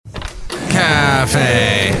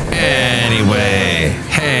Cafe Anyway.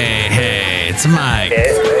 Hey, it's Mike.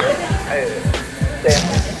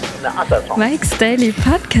 Mike's Daily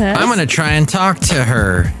Podcast. I'm going to try and talk to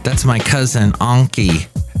her. That's my cousin, Anki.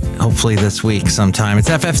 Hopefully this week sometime. It's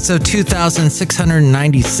episode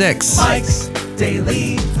 2696. Mike's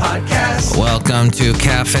Daily Podcast. Welcome to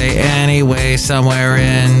Cafe Anyway, somewhere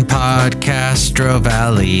in Podcastro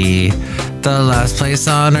Valley, the last place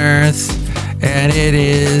on earth. And it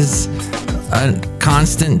is a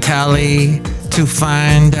constant tally to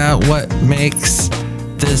find out what makes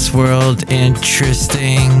this world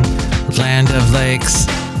interesting. Land of lakes.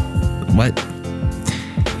 What?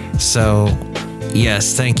 So,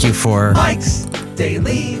 yes, thank you for Mike's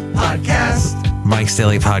Daily Podcast. Mike's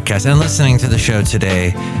Daily Podcast and listening to the show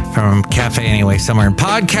today from Cafe Anyway, somewhere in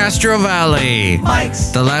Podcastro Valley, Mike's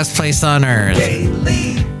the last place on earth.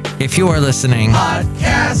 Daily If you are listening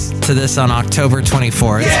Podcast. to this on October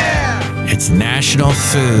 24th, it's National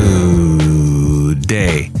Food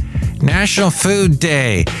Day. National Food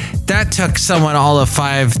Day. That took someone all of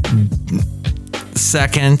 5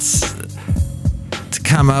 seconds to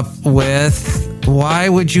come up with. Why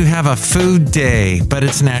would you have a food day? But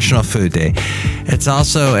it's National Food Day. It's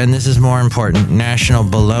also, and this is more important, National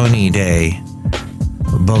Baloney Day.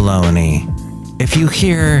 Baloney. If you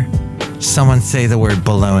hear someone say the word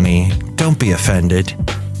baloney, don't be offended.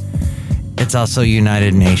 It's also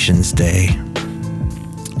United Nations Day.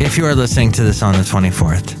 If you are listening to this on the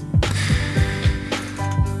 24th.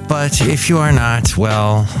 But if you are not,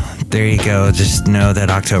 well, there you go. Just know that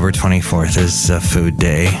October 24th is a food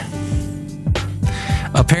day.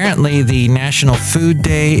 Apparently, the National Food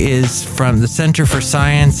Day is from the Center for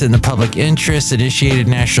Science in the Public Interest, initiated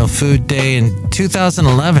National Food Day in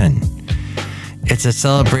 2011. It's a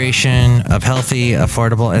celebration of healthy,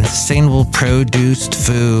 affordable, and sustainable produced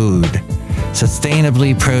food.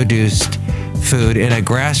 Sustainably produced food in a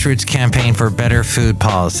grassroots campaign for better food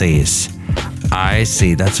policies. I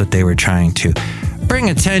see. That's what they were trying to bring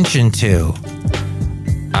attention to.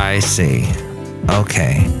 I see.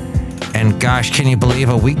 Okay. And gosh, can you believe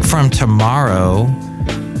a week from tomorrow,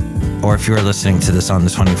 or if you're listening to this on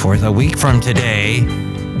the 24th, a week from today,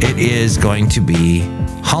 it is going to be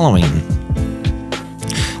Halloween.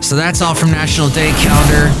 So that's all from National Day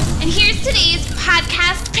Calendar. And here's today's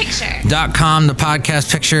podcast picture. .com. The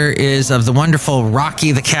podcast picture is of the wonderful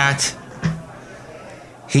Rocky the cat.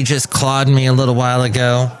 He just clawed me a little while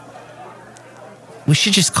ago. We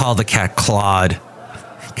should just call the cat Claude,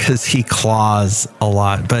 because he claws a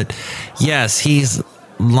lot. But yes, he's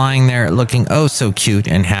lying there looking oh so cute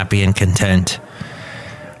and happy and content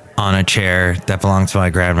on a chair that belonged to my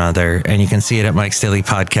grandmother. And you can see it at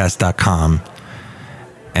mikesdailypodcast.com.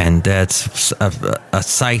 And that's a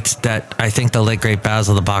site that I think the late great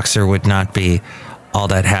Basil the Boxer would not be all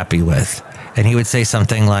that happy with. And he would say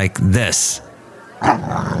something like this. How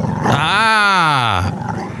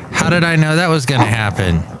did I know that was going to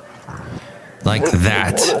happen? Like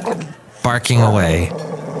that. Barking away.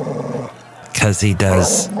 Because he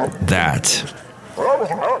does that.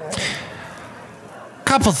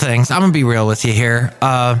 Couple things. I'm going to be real with you here.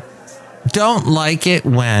 Don't like it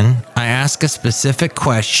when I ask a specific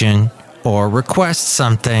question or request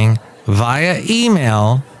something via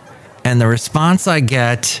email and the response I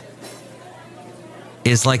get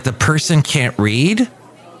is like the person can't read,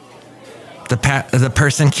 the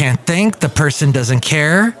person can't think, the person doesn't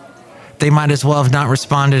care. They might as well have not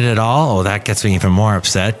responded at all. Oh, that gets me even more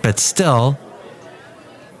upset. But still,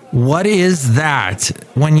 what is that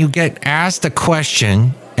when you get asked a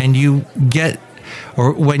question and you get,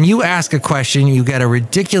 or when you ask a question, you get a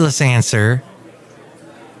ridiculous answer?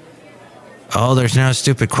 Oh, there's no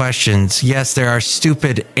stupid questions. Yes, there are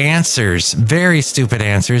stupid answers, very stupid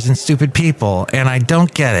answers, and stupid people. And I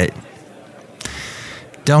don't get it.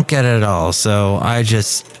 Don't get it at all. So I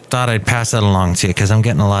just thought I'd pass that along to you because I'm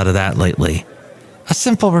getting a lot of that lately. A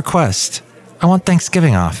simple request. I want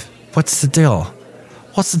Thanksgiving off. What's the deal?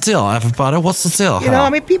 What's the deal, everybody? What's the deal? You know, I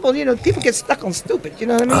mean, people get stuck on stupid. You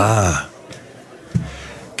know what I mean?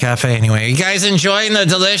 Cafe Anyway. You guys enjoying the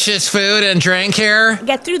delicious food and drink here? I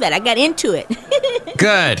got through that. I got into it.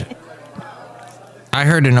 Good. I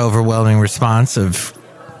heard an overwhelming response of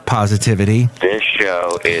positivity. This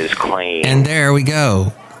show is clean. And there we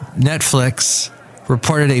go. Netflix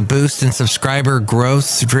reported a boost in subscriber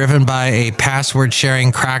growth driven by a password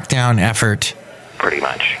sharing crackdown effort. Pretty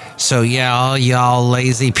much. So yeah, all y'all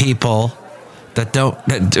lazy people that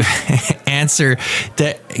answer,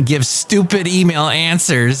 that give stupid email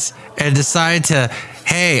answers and decide to,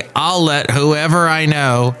 hey, I'll let whoever I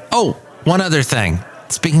know. Oh, one other thing.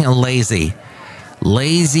 Speaking of lazy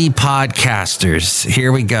podcasters,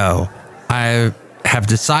 here we go. I have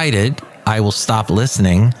decided I will stop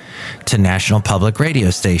listening to national public radio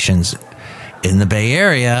stations. In the Bay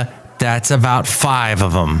Area, that's about 5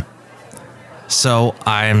 of them. So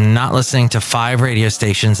I'm not listening to 5 radio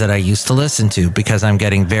stations that I used to listen to because I'm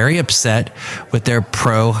getting very upset with their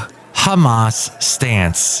pro-Hamas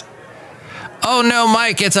stance. Oh no,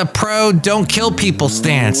 Mike, it's a pro don't kill people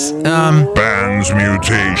stance. Bans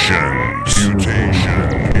mutations.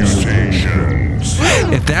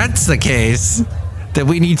 If that's the case, then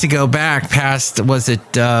we need to go back past, was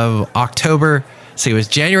it October? See, it was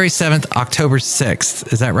January 7th, October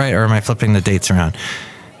 6th. Is that right? Or am I flipping the dates around?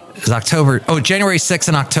 It's January 6th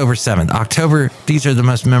and October 7th. These are the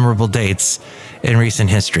most memorable dates in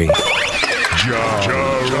recent history.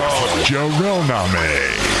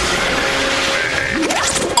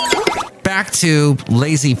 Back to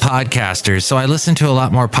lazy podcasters. So I listen to a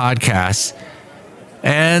lot more podcasts,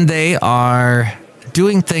 and they are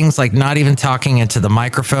doing things like not even talking into the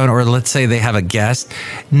microphone, or let's say they have a guest.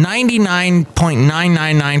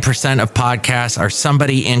 99.999% of podcasts are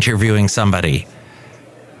somebody interviewing somebody.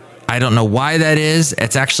 I don't know why that is.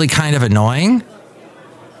 It's actually kind of annoying,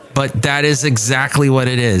 but that is exactly what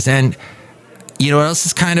it is. And you know what else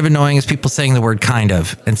is kind of annoying is people saying the word kind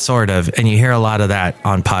of and sort of, and you hear a lot of that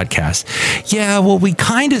on podcasts. Yeah, well, we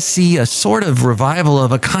kind of see a sort of revival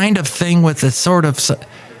of a kind of thing with a sort of...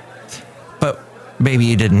 But maybe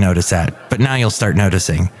you didn't notice that, but now you'll start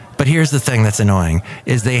noticing. But here's the thing that's annoying,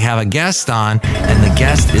 is they have a guest on, and the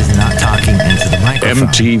guest is not talking into the microphone.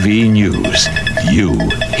 MTV News. You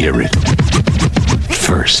hear it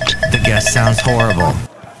first. The guest sounds horrible.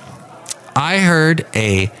 I heard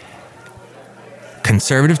a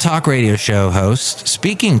conservative talk radio show host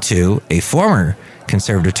speaking to a former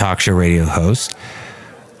conservative talk show radio host,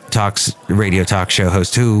 radio talk show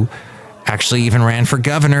host who actually even ran for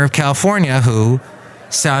governor of California, who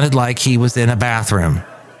sounded like he was in a bathroom.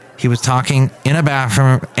 He was talking in a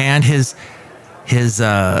bathroom, and his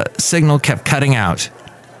signal kept cutting out.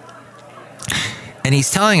 And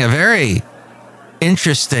he's telling a very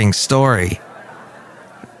interesting story,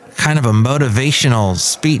 kind of a motivational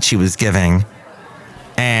speech he was giving.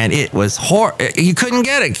 And it was you couldn't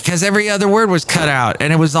get it because every other word was cut out,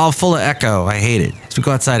 and it was all full of echo. I hate it. So we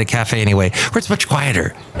go outside a cafe anyway, where it's much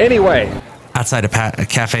quieter. Anyway, outside a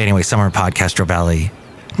cafe anyway, somewhere in Podcastro Valley.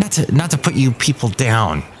 Not to put you people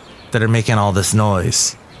down that are making all this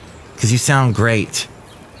noise, because you sound great,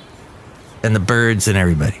 and the birds and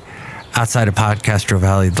everybody. Outside of Podcastro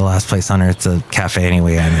Valley, the last place on earth, a cafe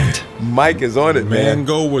anyway. I meant Mike is on it, man.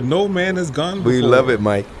 Go where no man has gone before. We love it,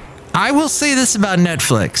 Mike. I will say this about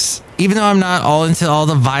Netflix, even though I'm not all into all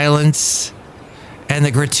the violence and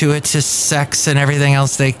the gratuitous sex and everything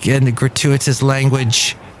else, and the gratuitous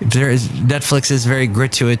language. Netflix is very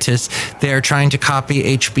gratuitous. They are trying to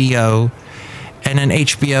copy HBO, and then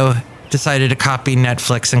HBO decided to copy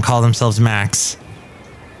Netflix and call themselves Max.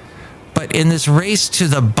 But in this race to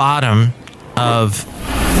the bottom of...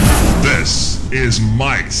 This is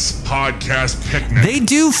Mike's Podcast Picnic. They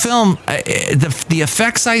do film the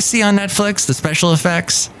effects I see on Netflix, the special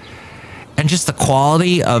effects, and just the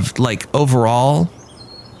quality of, like, overall,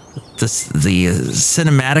 the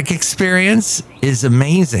cinematic experience is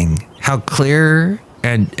amazing. How clear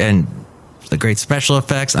and the great special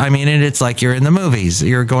effects. I mean, it's like you're in the movies.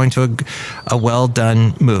 You're going to a well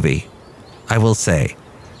done movie, I will say.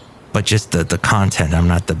 But just the content, I'm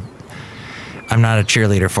not a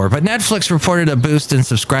cheerleader for. But Netflix reported a boost in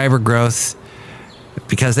subscriber growth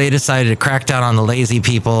because they decided to crack down on the lazy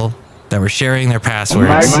people that were sharing their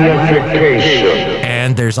passwords.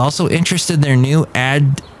 And there's also interest in their new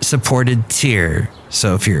ad-supported tier.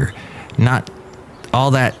 So if you're not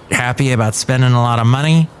all that happy about spending a lot of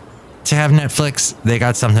money to have Netflix, they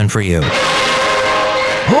got something for you.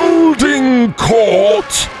 Holding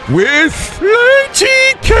court with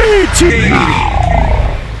Lady Katie.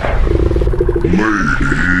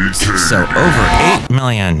 So over 8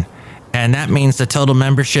 million. And that means the total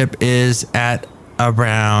membership is at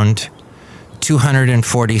around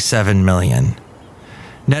 247 million.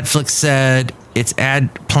 Netflix said its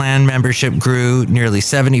ad plan membership grew nearly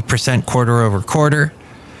 70% quarter over quarter.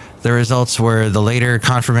 The results were the later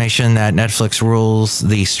confirmation that Netflix rules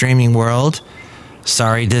the streaming world.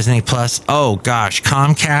 Sorry, Disney Plus. Oh, gosh,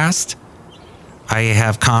 Comcast. I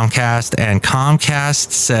have Comcast, and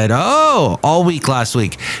Comcast said, all week last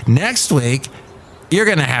week, next week, you're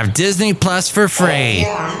going to have Disney Plus for free.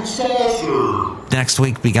 Next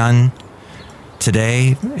week begun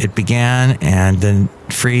today. It began, and then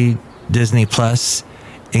free Disney Plus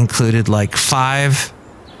included like 5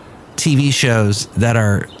 TV shows that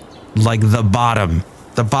are like the bottom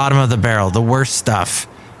of the barrel, the worst stuff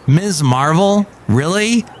Ms. Marvel?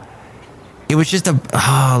 Really? It was just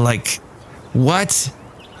what?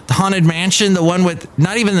 The Haunted Mansion? The one with,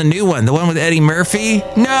 not even the new one, the one with Eddie Murphy?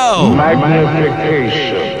 No!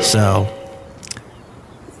 Magnification. So,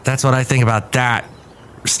 that's what I think about that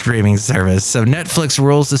streaming service. So Netflix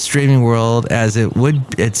rules the streaming world as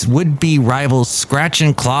its would-be rivals scratch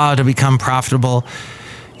and claw to become profitable.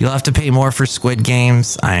 You'll have to pay more for Squid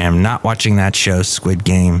Games. I am not watching that show, Squid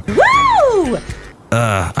Game. Woo!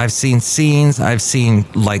 I've seen scenes. I've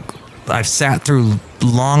sat through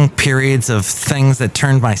long periods of things that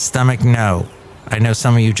turned my stomach. No. I know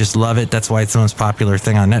some of you just love it. That's why it's the most popular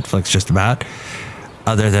thing on Netflix, just about,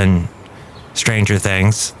 other than Stranger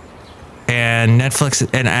Things. And Netflix,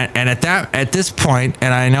 and at this point,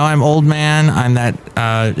 and I know I'm old man. I'm that.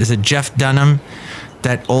 Is it Jeff Dunham,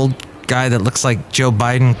 that old guy that looks like Joe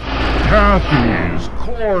Biden? Kathy's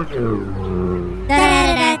Corner.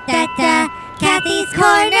 Kathy's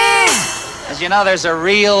Corner. As you know, there's a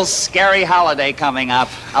real scary holiday coming up,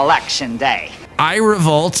 Election Day. I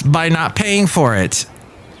revolt by not paying for it,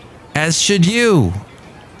 as should you.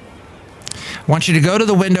 I want you to go to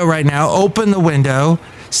the window right now, open the window,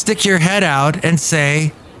 stick your head out and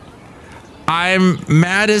say, I'm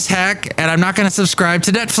mad as heck and I'm not going to subscribe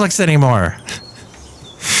to Netflix anymore.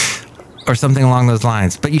 Or something along those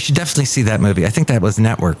lines. But you should definitely see that movie. I think that was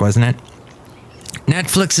Network, wasn't it?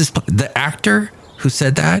 Netflix is the actor who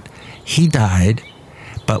said that. He died,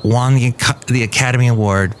 but won the Academy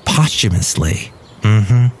Award posthumously.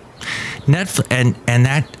 Netflix and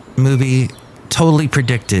that movie totally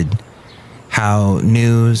predicted how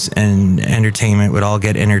news and entertainment would all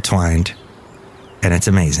get intertwined, and it's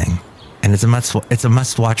amazing, and it's a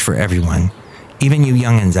must watch for everyone, even you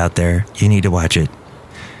youngins out there. You need to watch it.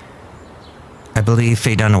 I believe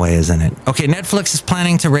Faye Dunaway is in it. Okay, Netflix is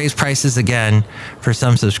planning to raise prices again for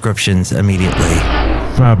some subscriptions immediately.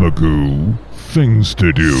 Fabagoo. Things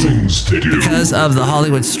to do. Because of the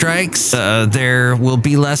Hollywood strikes, there will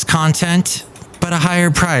be less content, but a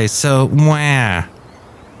higher price. So, mwah.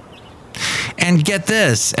 And get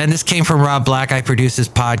this, and this came from Rob Black. I produce his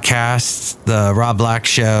podcast, The Rob Black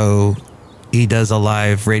Show. He does a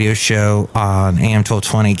live radio show on AM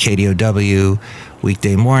 1220 KDOW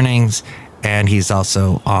weekday mornings, and he's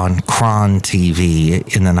also on Kron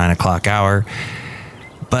TV in the 9 o'clock hour.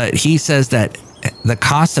 But he says that the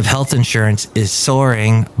cost of health insurance is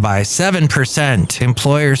soaring by 7%.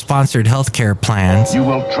 Employer-sponsored healthcare plans. You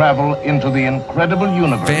will travel into the incredible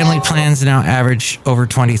universe. Family plans now average over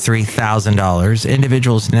 $23,000.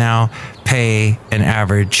 Individuals now pay an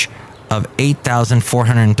average of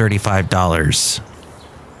 $8,435.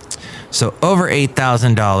 So over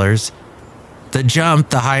 $8,000. The jump,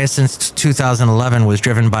 the highest since 2011, was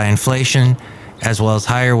driven by inflation, as well as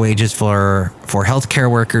higher wages for healthcare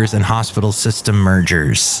workers and hospital system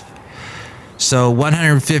mergers. So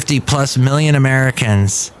 150 plus million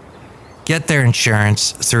Americans get their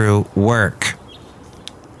insurance through work.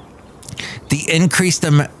 The increased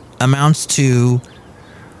amounts to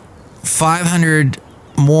 $500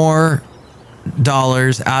 more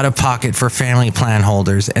out of pocket for family plan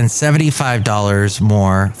holders and $75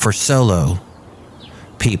 more for solo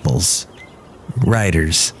peoples,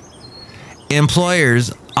 riders.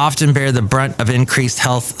 Employers often bear the brunt of increased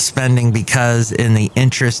health spending because, in the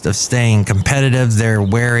interest of staying competitive, they're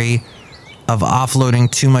wary of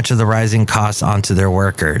offloading too much of the rising costs onto their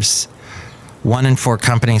workers. 1 in 4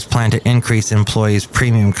 companies plan to increase employees'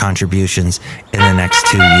 premium contributions in the next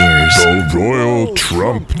 2 years. The Royal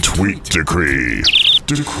Trump tweet decree.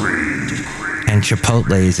 And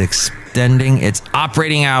Chipotle is extending its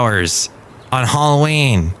operating hours on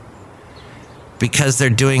Halloween because they're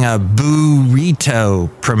doing a burrito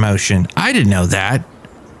promotion. I didn't know that.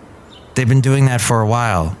 They've been doing that for a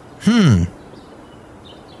while.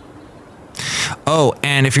 Oh,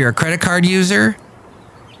 and if you're a credit card user,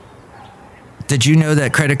 did you know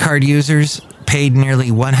that credit card users paid nearly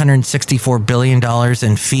 $164 billion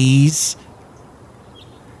in fees?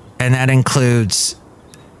 And that includes,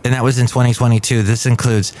 and that was in 2022. This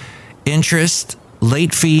includes interest,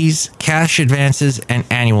 late fees, cash advances, and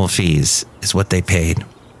annual fees is what they paid.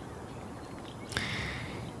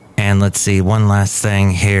 And let's see, one last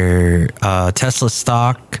thing here. Tesla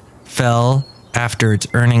stock fell after its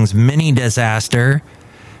earnings mini disaster.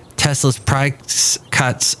 Tesla's price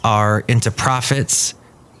cuts are into profits.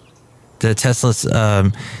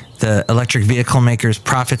 The electric vehicle maker's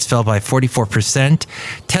profits fell by 44%.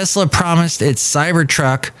 Tesla promised its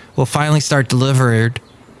Cybertruck will finally start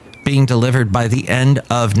being delivered by the end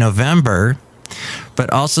of November,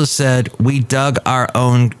 but also said, we dug our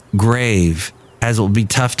own grave as it will be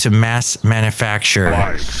tough to mass manufacture.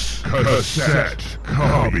 Mike's cassette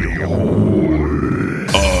copy hole.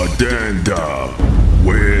 Addenda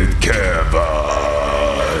with Kevin.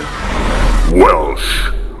 Welsh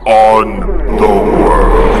on the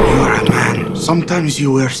world. You're a man. Sometimes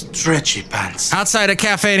you wear stretchy pants. Outside a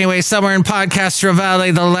cafe anyway, somewhere in Podcastro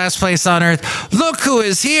Valley, the last place on earth. Look who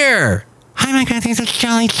is here. Hi, Mike Matthews. It's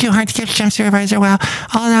Jolly Too Hard to Get Jump Supervisor. Wow.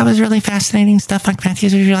 Oh, that was really fascinating stuff. Mike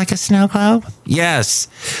Matthews, would you like a snow globe? Yes.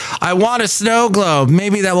 I want a snow globe.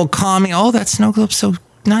 Maybe that will calm me. Oh, that snow globe's so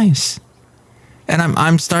nice. And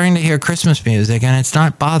I'm starting to hear Christmas music, and it's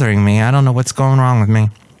not bothering me. I don't know what's going wrong with me.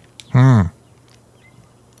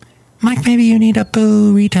 Mike, maybe you need a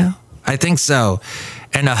burrito. I think so.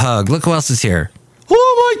 And a hug. Look who else is here.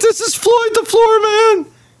 Oh, Mike, this is Floyd the Floor Man.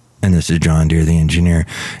 And this is John Deere, the engineer.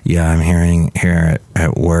 Yeah, I'm hearing here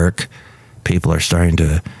at work, people are starting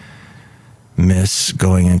to miss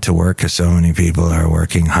going into work because so many people are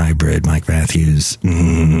working hybrid. Mike Matthews.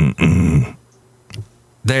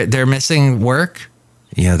 They're missing work?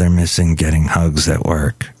 Yeah, they're missing getting hugs at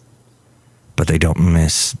work. But they don't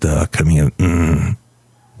miss the commute.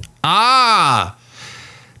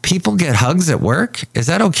 People get hugs at work? Is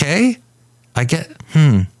that okay?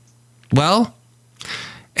 Well,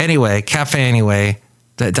 anyway, cafe anyway.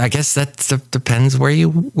 I guess that depends where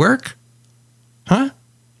you work. Huh?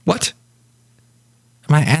 What?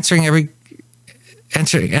 Am I answering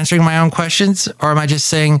my own questions? Or am I just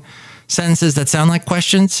saying sentences that sound like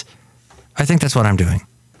questions? I think that's what I'm doing.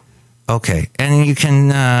 Okay. And you can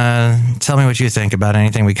tell me what you think about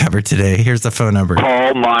anything we covered today. Here's the phone number.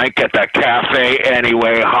 Call Mike at the Cafe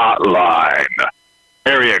Anyway hotline.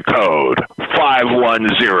 Area code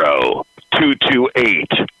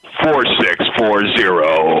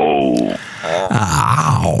 510-228-4640.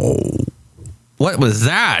 Ow. What was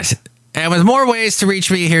that? And with more ways to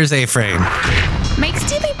reach me, here's A-Frame. Mike's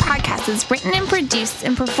Daily Podcast is written and produced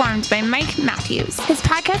and performed by Mike Matthews. His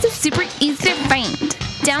podcast is super easy to find.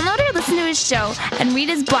 Download or listen to his show and read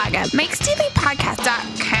his blog at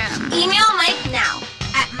mikesdailypodcast.com. Email Mike now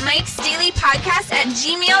at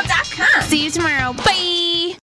mikesdailypodcast@gmail.com. See you tomorrow. Bye.